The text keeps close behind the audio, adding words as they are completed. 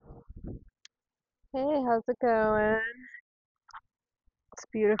Hey, how's it going? It's a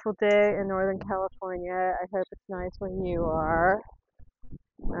beautiful day in Northern California. I hope it's nice where you are.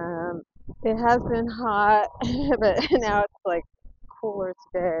 Um, it has been hot, but now it's like cooler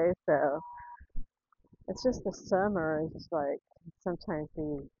today, so it's just the summer is just like sometimes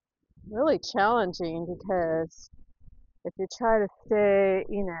be really challenging because if you try to stay,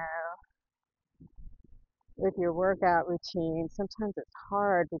 with your workout routine, sometimes it's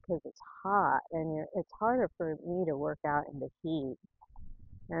hard because it's hot and it's harder for me to work out in the heat.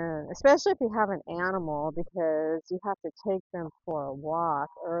 And especially if you have an animal because you have to take them for a walk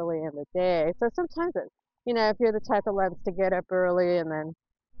early in the day. So sometimes it's, if you're the type that loves to get up early and then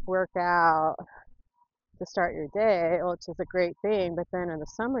work out to start your day, which is a great thing. But then in the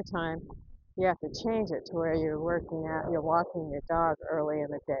summertime, you have to change it to where you're working out, you're walking your dog early in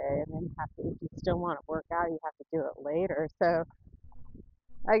the day, and then you have to, if you still want to work out, you have to do it later. So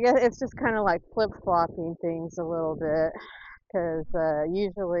I guess it's just kind of like flip-flopping things a little bit because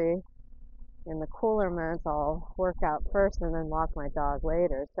usually in the cooler months, I'll work out first and then walk my dog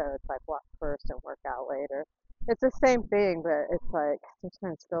later. So it's like walk first and work out later. It's the same thing, but it's like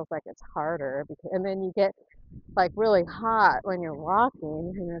sometimes feels like it's harder because, and then you get like really hot when you're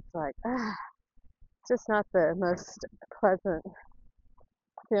walking, and it's like it's just not the most pleasant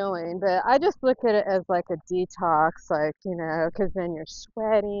feeling. But I just look at it as like a detox, like because then you're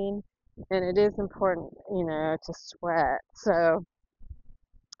sweating, and it is important, to sweat. So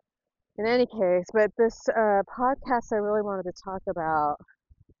in any case, but this podcast, I really wanted to talk about,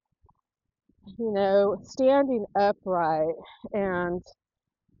 standing upright and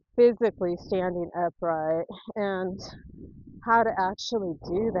physically standing upright and how to actually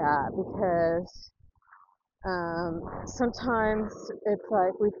do that because sometimes it's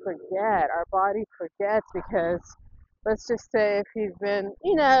like we forget, our body forgets because let's just say if you've been,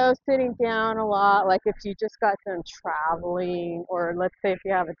 sitting down a lot, like if you just got done traveling, or let's say if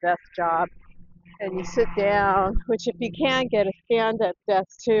you have a desk job and you sit down, which if you can get a stand-up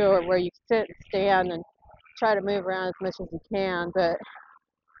desk too, or where you sit and stand and try to move around as much as you can. But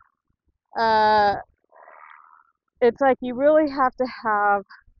uh, it's like you really have to have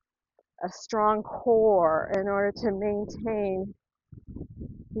a strong core in order to maintain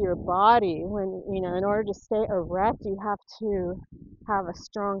your body. When, in order to stay erect, you have to have a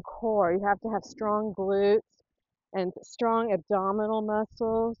strong core. You have to have strong glutes and strong abdominal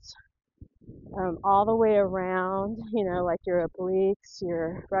muscles all the way around, like your obliques,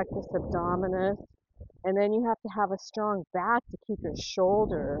 your rectus abdominis, and then you have to have a strong back to keep your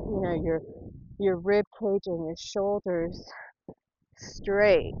shoulder, your rib cage and your shoulders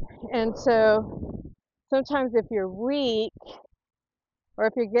straight. And so sometimes if you're weak or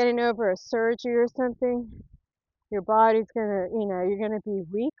if you're getting over a surgery or something, your body's gonna, you're gonna be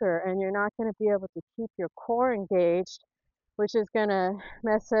weaker and you're not gonna be able to keep your core engaged, which is gonna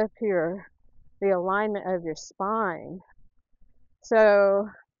mess up the alignment of your spine. So,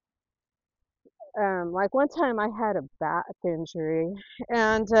 like one time I had a back injury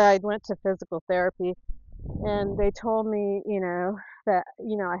and I went to physical therapy and they told me, that,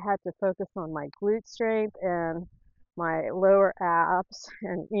 I had to focus on my glute strength and my lower abs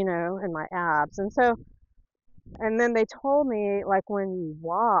and, and my abs. And so, and then they told me, like, when you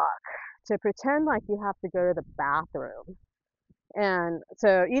walk, to pretend like you have to go to the bathroom. And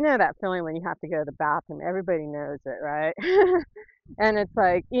so, that feeling when you have to go to the bathroom, everybody knows it, right? And it's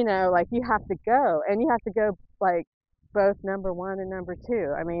like, like you have to go and you have to go like both number one and number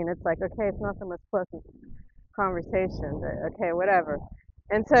two. I mean, it's like, okay, it's not the most pleasant conversation, but okay, whatever.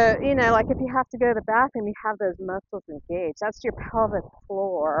 And so, like if you have to go to the bathroom, you have those muscles engaged. That's your pelvic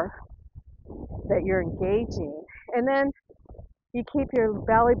floor that you're engaging. And then you keep your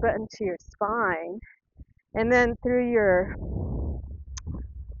belly button to your spine. And then through your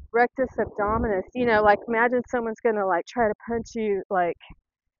rectus abdominis, like imagine someone's gonna like try to punch you like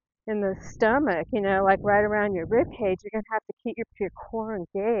in the stomach, like right around your rib cage. You're gonna have to keep your core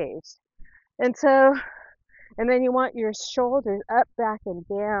engaged. And so, and then you want your shoulders up, back, and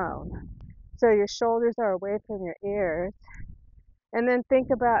down. So your shoulders are away from your ears. And then think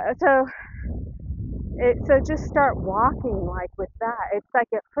about so just start walking like with that. It's like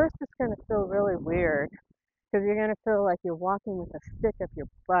at first it's gonna feel really weird because you're gonna feel like you're walking with a stick up your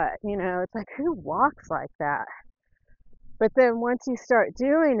butt. It's like who walks like that? But then once you start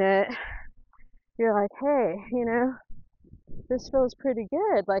doing it, you're like, hey, this feels pretty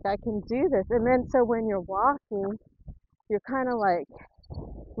good. Like I can do this. And then so when you're walking, you're kind of like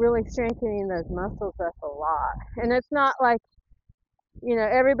really strengthening those muscles up a lot. And it's not like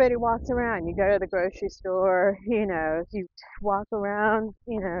everybody walks around. You go to the grocery store, you walk around,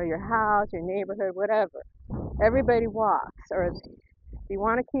 your house, your neighborhood, whatever. Everybody walks, or if you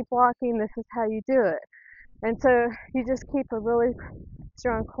want to keep walking, this is how you do it. And so you just keep a really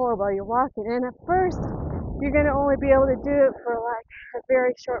strong core while you're walking. And at first, you're going to only be able to do it for like a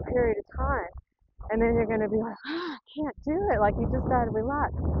very short period of time. And then you're going to be like, I can't do it. Like, you just got to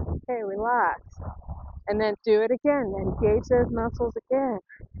relax. Okay, relax. And then do it again. Engage those muscles again.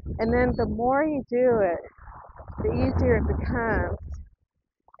 And then the more you do it, the easier it becomes.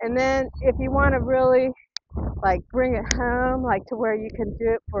 And then if you want to really like bring it home, like to where you can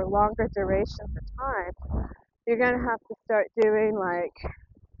do it for longer durations of time, you're going to have to start doing like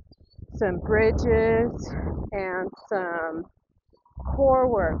some bridges and some core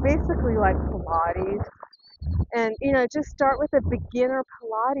work, basically like Pilates. And just start with a beginner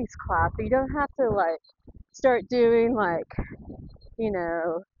Pilates class. So you don't have to like start doing like, you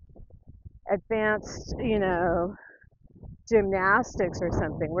know, advanced, gymnastics or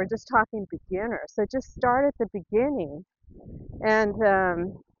something. We're just talking beginner. So just start at the beginning, and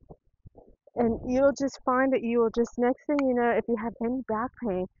you'll just find that you will just, next thing you know, if you have any back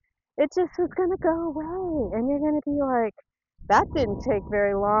pain, it just is going to go away, and you're going to be like, that didn't take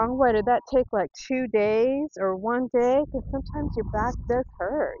very long. What did that take, like 2 days or one day? Because sometimes your back does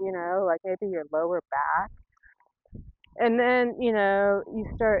hurt, like maybe your lower back. And then, you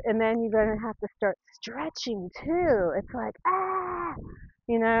start, and then you're going to have to start stretching too. It's like,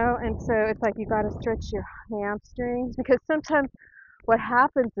 and so it's like you got to stretch your hamstrings, because sometimes what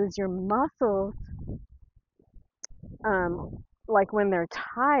happens is your muscles, like when they're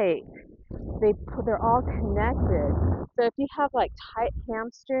tight, they're all connected. So if you have like tight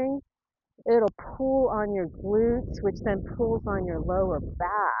hamstrings, it'll pull on your glutes, which then pulls on your lower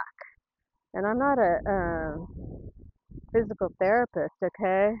back. And I'm not a physical therapist,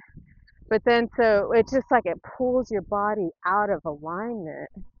 okay? But then, so it's just like it pulls your body out of alignment.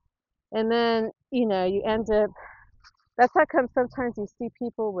 And then, you end up, that's how come sometimes you see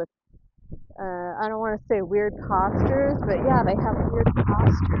people with, I don't want to say weird postures, but yeah, they have weird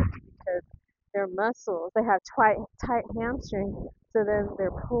postures because their muscles, they have tight hamstrings, so then they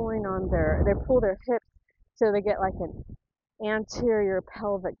pull their hips, so they get like an anterior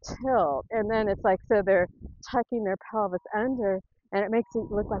pelvic tilt. And then it's like, so they're tucking their pelvis under, and it makes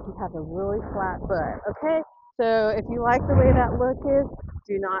it look like you have a really flat butt, okay? So if you like the way that look is,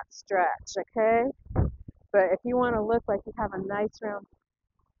 do not stretch, okay? But if you want to look like you have a nice round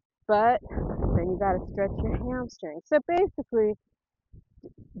butt, then you got to stretch your hamstrings. So basically,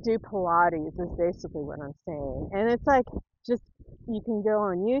 do Pilates is basically what I'm saying. And it's like, just, you can go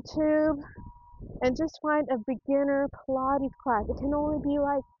on YouTube and just find a beginner Pilates class. It can only be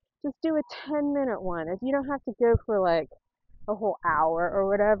like, just do a 10-minute one. If you don't have to go for like a whole hour or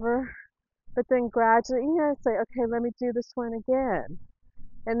whatever. But then gradually, say, okay, let me do this one again.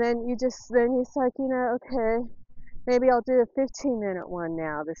 And then it's like, okay, maybe I'll do a 15-minute one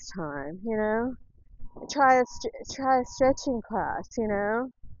now this time, try a stretching class,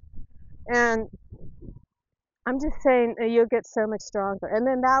 and I'm just saying that you'll get so much stronger. And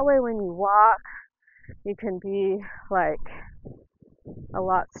then that way when you walk, you can be like a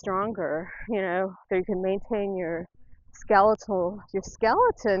lot stronger, so you can maintain your skeleton,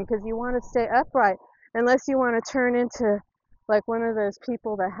 because you want to stay upright, unless you want to turn into like one of those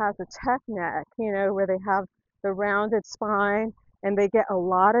people that has a tech neck, where they have the rounded spine and they get a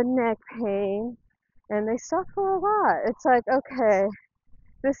lot of neck pain and they suffer a lot. It's like, okay,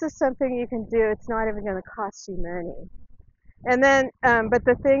 this is something you can do. It's not even going to cost you money. And then, but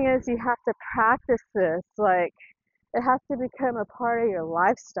the thing is, you have to practice this. Like, it has to become a part of your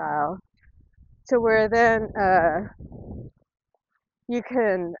lifestyle, to where then you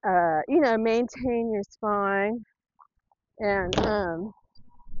can, maintain your spine, and,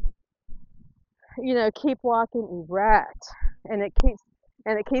 keep walking erect. And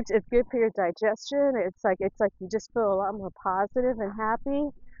it's good for your digestion. It's like you just feel a lot more positive and happy.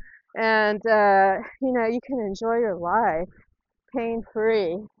 And, you can enjoy your life pain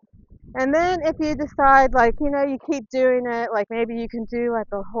free. And then if you decide, like, you keep doing it, like maybe you can do like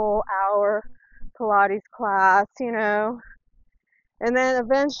a whole hour Pilates class, and then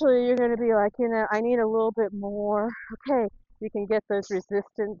eventually you're going to be like, I need a little bit more. Okay, you can get those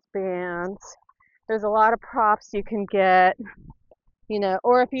resistance bands. There's a lot of props you can get,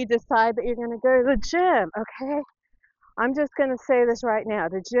 or if you decide that you're going to go to the gym, okay? I'm just going to say this right now.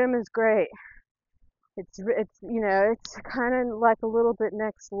 The gym is great. It's kind of like a little bit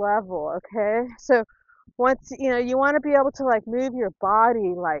next level, okay? So once, you want to be able to like move your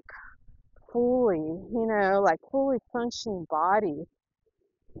body like fully, like fully functioning body.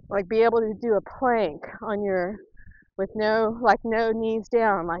 like be able to do a plank on your with no knees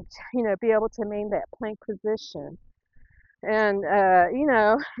down, like be able to maintain that plank position, and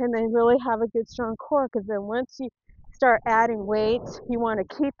and then really have a good strong core. Because then once you start adding weights, you want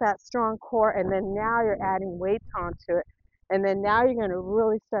to keep that strong core, and then now you're adding weights onto it, and then now you're going to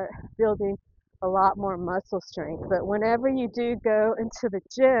really start building a lot more muscle strength. But whenever you do go into the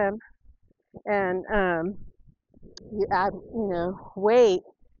gym and you add weight,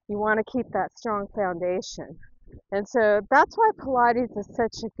 you want to keep that strong foundation. And so that's why Pilates is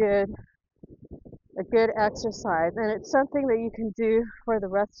such a good exercise, and it's something that you can do for the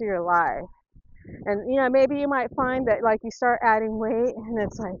rest of your life. And maybe you might find that like you start adding weight and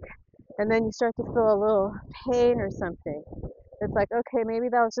it's like, and then you start to feel a little pain or something. It's like, okay, maybe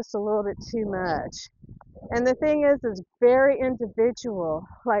that was just a little bit too much. And the thing is, it's very individual.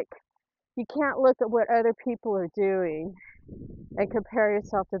 Like, you can't look at what other people are doing and compare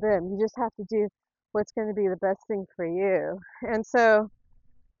yourself to them. You just have to do what's going to be the best thing for you. And so,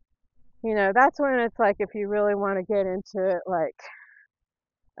 that's when it's like if you really want to get into it, like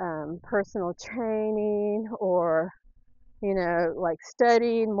personal training, or, like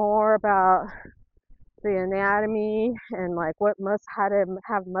studying more about the anatomy and like how to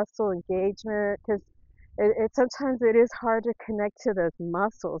have muscle engagement. Because sometimes it is hard to connect to those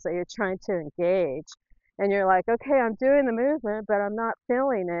muscles that you're trying to engage. And you're like, okay, I'm doing the movement, but I'm not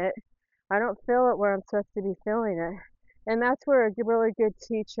feeling it. I don't feel it where I'm supposed to be feeling it. And that's where a really good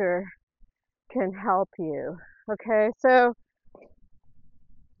teacher can help you. Okay, so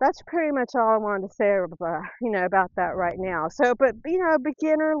that's pretty much all I wanted to say about, about that right now. So, but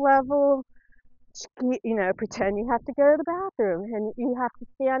beginner level, pretend you have to go to the bathroom and you have to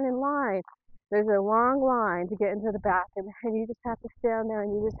stand in line. There's a long line to get into the bathroom, and you just have to stand there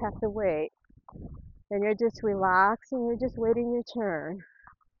and you just have to wait. And you're just relaxed and you're just waiting your turn.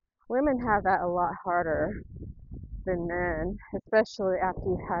 Women have that a lot harder than men, especially after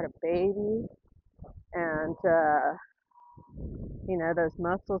you've had a baby, and those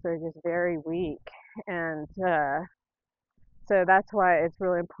muscles are just very weak. And so that's why it's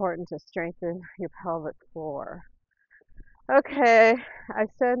really important to strengthen your pelvic floor. Okay, I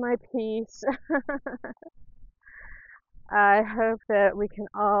said my piece. I hope that we can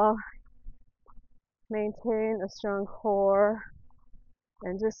all maintain a strong core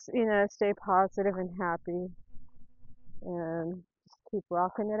and just, stay positive and happy and just keep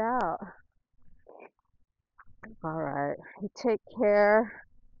rocking it out. All right, you take care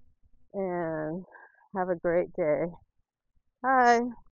and have a great day. Bye.